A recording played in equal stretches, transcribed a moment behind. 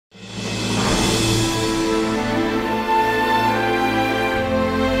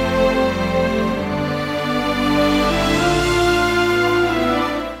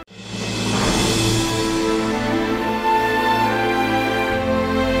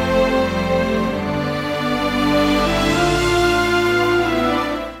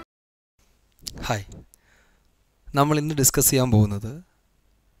നമ്മൾ ഇന്ന് ഡിസ്കസ് ചെയ്യാൻ പോകുന്നത്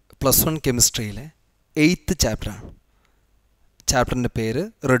പ്ലസ് 1 കെമിസ്ട്രിയിലെ 8th ചാപ്റ്ററാണ്. ചാപ്റ്ററിൻ്റെ പേര്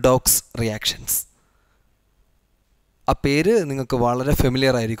റിഡോക്സ് റിയാക്ഷൻസ്. ആ പേര് നിങ്ങൾക്ക് വളരെ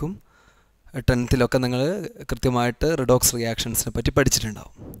ഫെമിലിയർ ആയിരിക്കും. 10th നിങ്ങൾ കൃത്യമായിട്ട് റിഡോക്സ് റിയാക്ഷൻസിനെ പറ്റി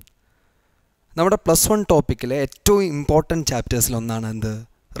പഠിച്ചിട്ടുണ്ടാവും. നമ്മുടെ പ്ലസ് 1 ടോപ്പിക്കിലെ ഏറ്റവും ഇമ്പോർട്ടൻറ്റ് ചാപ്റ്റേഴ്സിലൊന്നാണ് എന്ത്?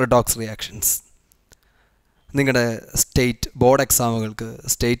 Redox reactions. നിങ്ങളുടെ സ്റ്റേറ്റ് ബോർഡ് എക്സാമുകൾക്ക്,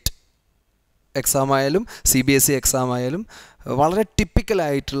 സ്റ്റേറ്റ് എക്സാം ആയാലും CBSE എക്സാം ആയാലും വളരെ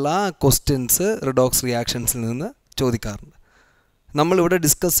ടിപ്പിക്കലായിട്ടുള്ള ക്വസ്റ്റ്യൻസ് റിഡോക്സ് റിയാക്ഷൻസിൽ നിന്ന് ചോദിക്കാറുണ്ട്. നമ്മളിവിടെ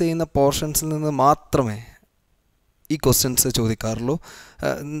ഡിസ്കസ് ചെയ്യുന്ന പോർഷൻസിൽ നിന്ന് മാത്രമേ ഈ ക്വസ്റ്റ്യൻസ് ചോദിക്കാറുള്ളൂ.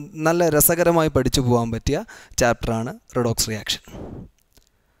 നല്ല രസകരമായി പഠിച്ചു പോകാൻ പറ്റിയ ചാപ്റ്ററാണ് റിഡോക്സ് റിയാക്ഷൻ.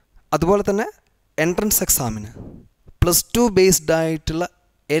 അതുപോലെ തന്നെ എൻട്രൻസ് എക്സാമിന് പ്ലസ് 2 ബേസ്ഡ് ആയിട്ടുള്ള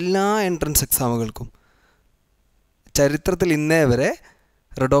എല്ലാ എൻട്രൻസ് എക്സാമുകൾക്കും ചരിത്രത്തിൽ ഇന്നേ വരെ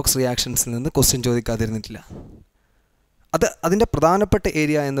റിഡോക്സ് റിയാക്ഷൻസിൽ നിന്ന് ക്വസ്റ്റ്യൻ ചോദിക്കാതിരുന്നിട്ടില്ല. അതിൻ്റെ പ്രധാനപ്പെട്ട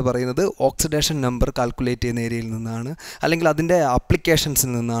ഏരിയ എന്ന് പറയുന്നത് ഓക്സിഡേഷൻ നമ്പർ കാൽക്കുലേറ്റ് ചെയ്യുന്ന ഏരിയയിൽ നിന്നാണ്, അല്ലെങ്കിൽ അതിൻ്റെ ആപ്ലിക്കേഷൻസിൽ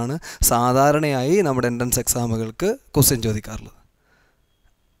നിന്നാണ് സാധാരണയായി നമ്മുടെ എൻട്രൻസ് എക്സാമുകൾക്ക് ക്വസ്റ്റ്യൻ ചോദിക്കാറുള്ളത്.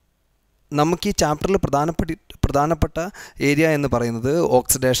 നമുക്ക് ഈ ചാപ്റ്ററിൽ പ്രധാനപ്പെട്ട ഏരിയ എന്ന് പറയുന്നത്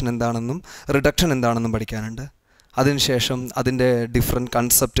ഓക്സിഡേഷൻ എന്താണെന്നും റിഡക്ഷൻ എന്താണെന്നും പഠിക്കാനുണ്ട്. അതിനുശേഷം അതിൻ്റെ ഡിഫറെൻറ്റ്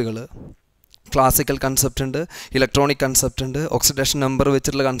കൺസെപ്റ്റുകൾ, ക്ലാസിക്കൽ കൺസെപ്റ്റ് ഉണ്ട്, ഇലക്ട്രോണിക് കൺസെപ്റ്റ് ഉണ്ട്, ഓക്സിഡേഷൻ നമ്പർ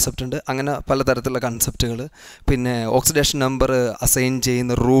വെച്ചിട്ടുള്ള കൺസെപ്റ്റ് ഉണ്ട്, അങ്ങനെ പലതരത്തിലുള്ള കൺസെപ്റ്റുകൾ. പിന്നെ ഓക്സിഡേഷൻ നമ്പർ അസൈൻ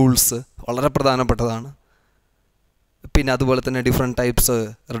ചെയ്യുന്ന റൂൾസ് വളരെ പ്രധാനപ്പെട്ടതാണ്. പിന്നെ അതുപോലെ തന്നെ different types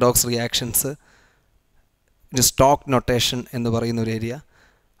redox reactions, stock notation എന്ന് പറയുന്ന ഒരു ഏരിയ.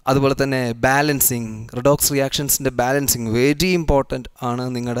 അതുപോലെ തന്നെ balancing, redox റിയാക്ഷൻസിൻ്റെ balancing very important ആണ്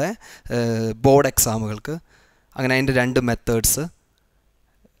നിങ്ങളുടെ ബോർഡ് എക്സാമുകൾക്ക്. അങ്ങനെ അതിൻ്റെ 2 മെത്തേഡ്സ്,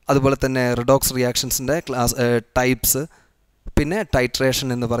 അതുപോലെ തന്നെ റിഡോക്സ് റിയാക്ഷൻസിൻ്റെ ടൈപ്സ്, പിന്നെ ടൈട്രേഷൻ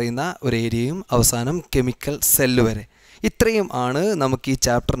എന്ന് പറയുന്ന ഒരു ഏരിയയും, അവസാനം കെമിക്കൽ സെല്ല് വരെ. ഇത്രയും ആണ് നമുക്ക് ഈ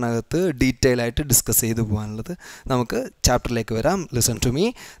ചാപ്റ്ററിനകത്ത് ഡീറ്റെയിൽ ആയിട്ട് ഡിസ്കസ് ചെയ്തു പോകാനുള്ളത്. നമുക്ക് ചാപ്റ്ററിലേക്ക് വരാം. Listen to me.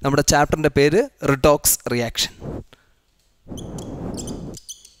 നമ്മുടെ ചാപ്റ്ററിൻ്റെ പേര് റിഡോക്സ് റിയാക്ഷൻ.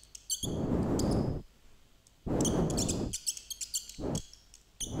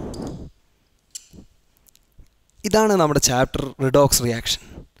 ഇതാണ് നമ്മുടെ ചാപ്റ്റർ റിഡോക്സ് റിയാക്ഷൻ.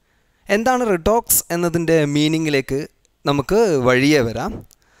 എന്താണ് റിഡോക്സ് എന്നതിൻ്റെ മീനിങ്ങിലേക്ക് നമുക്ക് വഴിയേ വരാം.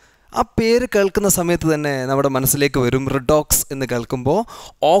 ആ പേര് കേൾക്കുന്ന സമയത്ത് തന്നെ നമ്മുടെ മനസ്സിലേക്ക് വരും റിഡോക്സ് എന്ന് കേൾക്കുമ്പോൾ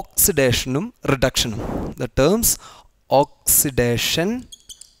ഓക്സിഡേഷനും റിഡക്ഷനും. The terms oxidation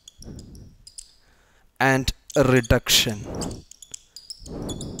and reduction.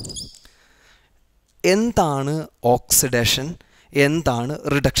 എന്താണ് ഓക്സിഡേഷൻ, എന്താണ്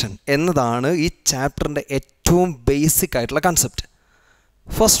റിഡക്ഷൻ എന്നതാണ് ഈ ചാപ്റ്ററിൻ്റെ ഏറ്റവും ബേസിക് ആയിട്ടുള്ള കൺസെപ്റ്റ്.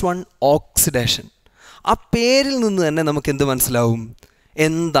 First one, oxidation. ആ പേരിൽ നിന്ന് തന്നെ നമുക്ക് എന്ത് മനസ്സിലാവും?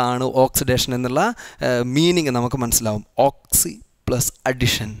 എന്താണ് ഓക്സിഡേഷൻ എന്നുള്ള മീനിങ് നമുക്ക് മനസ്സിലാവും. ഓക്സി പ്ലസ്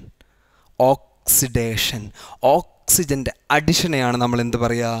അഡിഷൻ, ഓക്സിഡേഷൻ. ഓക്സിജൻ്റെ അഡിഷനെയാണ് നമ്മൾ എന്ത്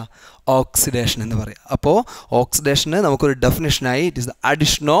പറയുക? ഓക്സിഡേഷൻ എന്ന് പറയുക. അപ്പോൾ ഓക്സിഡേഷന് നമുക്കൊരു ഡെഫിനിഷനായി it is the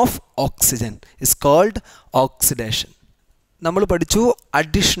addition of oxygen is called oxidation. നമ്മൾ പഠിച്ചു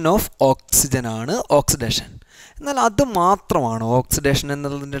അഡിഷൻ ഓഫ് ഓക്സിജൻ ആണ് ഓക്സിഡേഷൻ. എന്നാൽ അത് മാത്രമാണ് ഓക്സിഡേഷൻ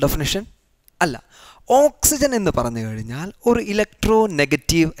എന്നുള്ളതിൻ്റെ ഡെഫിനിഷൻ? അല്ല. ഓക്സിജൻ എന്ന് പറഞ്ഞു കഴിഞ്ഞാൽ ഒരു ഇലക്ട്രോ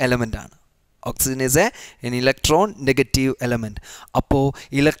നെഗറ്റീവ് എലമെൻ്റ് ആണ്. Oxygen is an electron negative element. അപ്പോൾ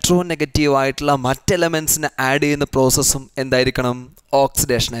ഇലക്ട്രോ നെഗറ്റീവ് ആയിട്ടുള്ള മറ്റ് എലമെൻറ്റ്സിനെ ആഡ് ചെയ്യുന്ന പ്രോസസ്സും എന്തായിരിക്കണം?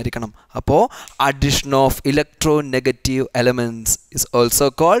 ഓക്സിഡേഷൻ ആയിരിക്കണം. അപ്പോൾ addition of electro negative elements is also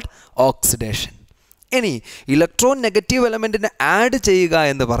called oxidation. ഇനി ഇലക്ട്രോൺ നെഗറ്റീവ് എലമെൻറ്റിനെ ആഡ് ചെയ്യുക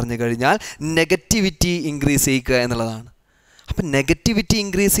എന്ന് പറഞ്ഞു കഴിഞ്ഞാൽ നെഗറ്റിവിറ്റി ഇൻക്രീസ് ചെയ്യിക്കുക എന്നുള്ളതാണ്. അപ്പം നെഗറ്റിവിറ്റി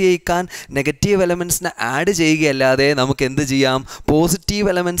ഇൻക്രീസ് ചെയ്യിക്കാൻ നെഗറ്റീവ് എലമെൻറ്റ്സിനെ ആഡ് ചെയ്യുകയല്ലാതെ നമുക്ക് എന്ത് ചെയ്യാം? പോസിറ്റീവ്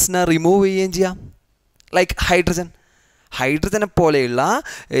എലമെൻറ്റ്സിനെ റിമൂവ് ചെയ്യുകയും ചെയ്യാം. ലൈക്ക് ഹൈഡ്രജനെ പോലെയുള്ള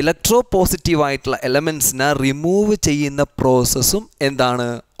ഇലക്ട്രോ പോസിറ്റീവ് ആയിട്ടുള്ള എലമെൻറ്റ്സിനെ റിമൂവ് ചെയ്യുന്ന പ്രോസസ്സും എന്താണ്?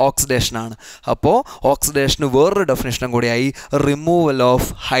 ഓക്സിഡേഷനാണ്. അപ്പോൾ ഓക്സിഡേഷന് വേറൊരു ഡെഫിനേഷനും കൂടിയായി removal of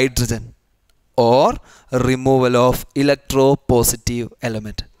hydrogen or removal of electro positive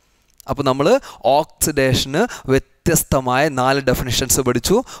element. അപ്പോൾ നമ്മൾ ഓക്സിഡേഷന് വ്യത്യസ്തമായ 4 ഡെഫിനിഷൻസ്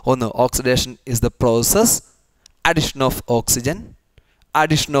പഠിച്ചു. ഒന്ന്, oxidation is the process, addition of oxygen,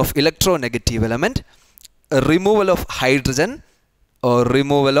 addition of electro negative element, removal of hydrogen or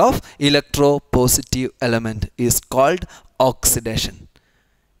removal of electro positive element is called oxidation.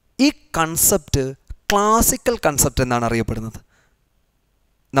 ഈ concept classical concept എന്നാണ് അറിയപ്പെടുന്നത്.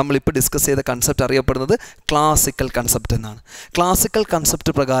 നമ്മളിപ്പോൾ discuss ചെയ്ത കൺസെപ്റ്റ് അറിയപ്പെടുന്നത് classical concept എന്നാണ്. Classical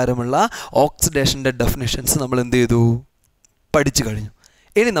concept പ്രകാരമുള്ള ഓക്സിഡേഷൻ്റെ definitions നമ്മൾ എന്ത് ചെയ്തു? പഠിച്ചു കഴിഞ്ഞു.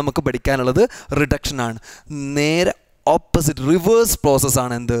 ഇനി നമുക്ക് പഠിക്കാനുള്ളത് റിഡക്ഷനാണ്. നേരെ ഓപ്പോസിറ്റ് റിവേഴ്സ്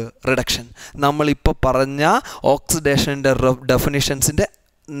പ്രോസസ്സാണ് എന്ത്? റിഡക്ഷൻ. നമ്മളിപ്പോൾ പറഞ്ഞ ഓക്സിഡേഷൻ്റെ ഡെഫിനിഷൻസിൻ്റെ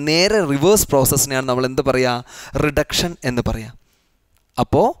നേരെ റിവേഴ്സ് പ്രോസസ്സിനെയാണ് നമ്മൾ എന്ത് പറയുക? റിഡക്ഷൻ എന്ന് പറയുക.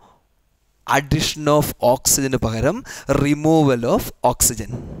 അപ്പോൾ അഡിഷൻ ഓഫ് ഓക്സിജന് പകരം റിമൂവൽ ഓഫ്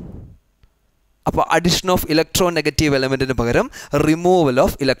ഓക്സിജൻ. അപ്പോൾ അഡിഷൻ ഓഫ് ഇലക്ട്രോ നെഗറ്റീവ് എലമെൻറ്റിന് പകരം removal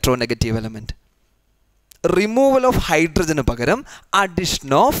of electro negative element. Removal of ഹൈഡ്രജന് പകരം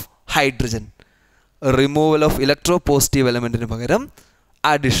addition of hydrogen. Removal of electro positive എലമെൻറ്റിന് പകരം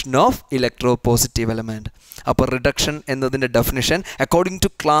addition of electro positive element. അപ്പോൾ റിഡക്ഷൻ എന്നതിൻ്റെ definition according to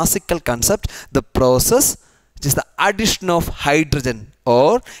classical concept the process which is the addition of hydrogen or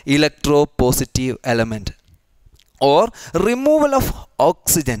electropositive element or removal of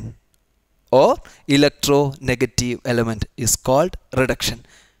oxygen or electronegative element is called reduction.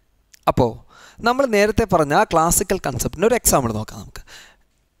 അപ്പോൾ നമ്മൾ നേരത്തെ പറഞ്ഞ classical കൺസെപ്റ്റിന് ഒരു example നോക്കാം നമുക്ക്.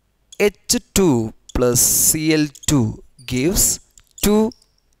 H2 plus Cl2 gives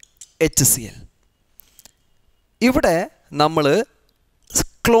 2HCl. ഇവിടെ നമ്മൾ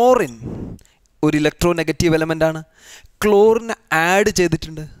chlorine ഒരു ഇലക്ട്രോ നെഗറ്റീവ് എലമെൻ്റ് ആണ്. ക്ലോറിൻ ആഡ്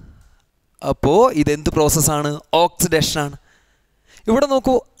ചെയ്തിട്ടുണ്ട്. അപ്പോൾ ഇതെന്ത് പ്രോസസ്സാണ്? ഓക്സിഡേഷനാണ്. ഇവിടെ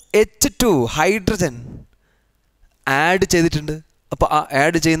നോക്കൂ, H2 ഹൈഡ്രജൻ ആഡ് ചെയ്തിട്ടുണ്ട്. അപ്പോൾ ആ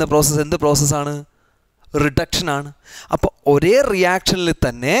ആഡ് ചെയ്യുന്ന പ്രോസസ്സ് എന്ത് പ്രോസസ്സാണ്? റിഡക്ഷനാണ്. അപ്പോൾ ഒരേ റിയാക്ഷനിൽ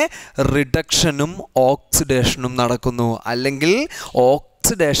തന്നെ റിഡക്ഷനും ഓക്സിഡേഷനും നടക്കുന്നു. അല്ലെങ്കിൽ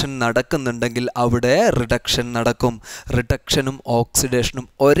ഓക്സിഡേഷൻ നടക്കുന്നുണ്ടെങ്കിൽ അവിടെ റിഡക്ഷൻ നടക്കും. റിഡക്ഷനും ഓക്സിഡേഷനും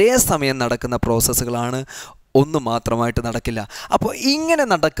ഒരേ സമയം നടക്കുന്ന പ്രോസസ്സുകളാണ്, ഒന്ന് മാത്രമായിട്ട് നടക്കില്ല. അപ്പോൾ ഇങ്ങനെ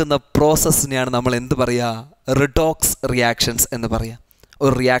നടക്കുന്ന പ്രോസസ്സിനെയാണ് നമ്മൾ എന്ത് പറയുക? റിഡോക്സ് റിയാക്ഷൻസ് എന്ന് പറയുക.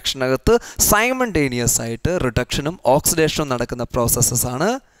 ഒരു റിയാക്ഷനകത്ത് സൈമൾട്ടേനിയസ് ആയിട്ട് റിഡക്ഷനും ഓക്സിഡേഷനും നടക്കുന്ന പ്രോസസ്സസാണ്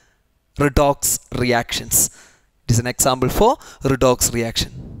redox reactions. It is an example for redox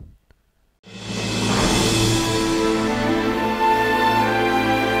reaction.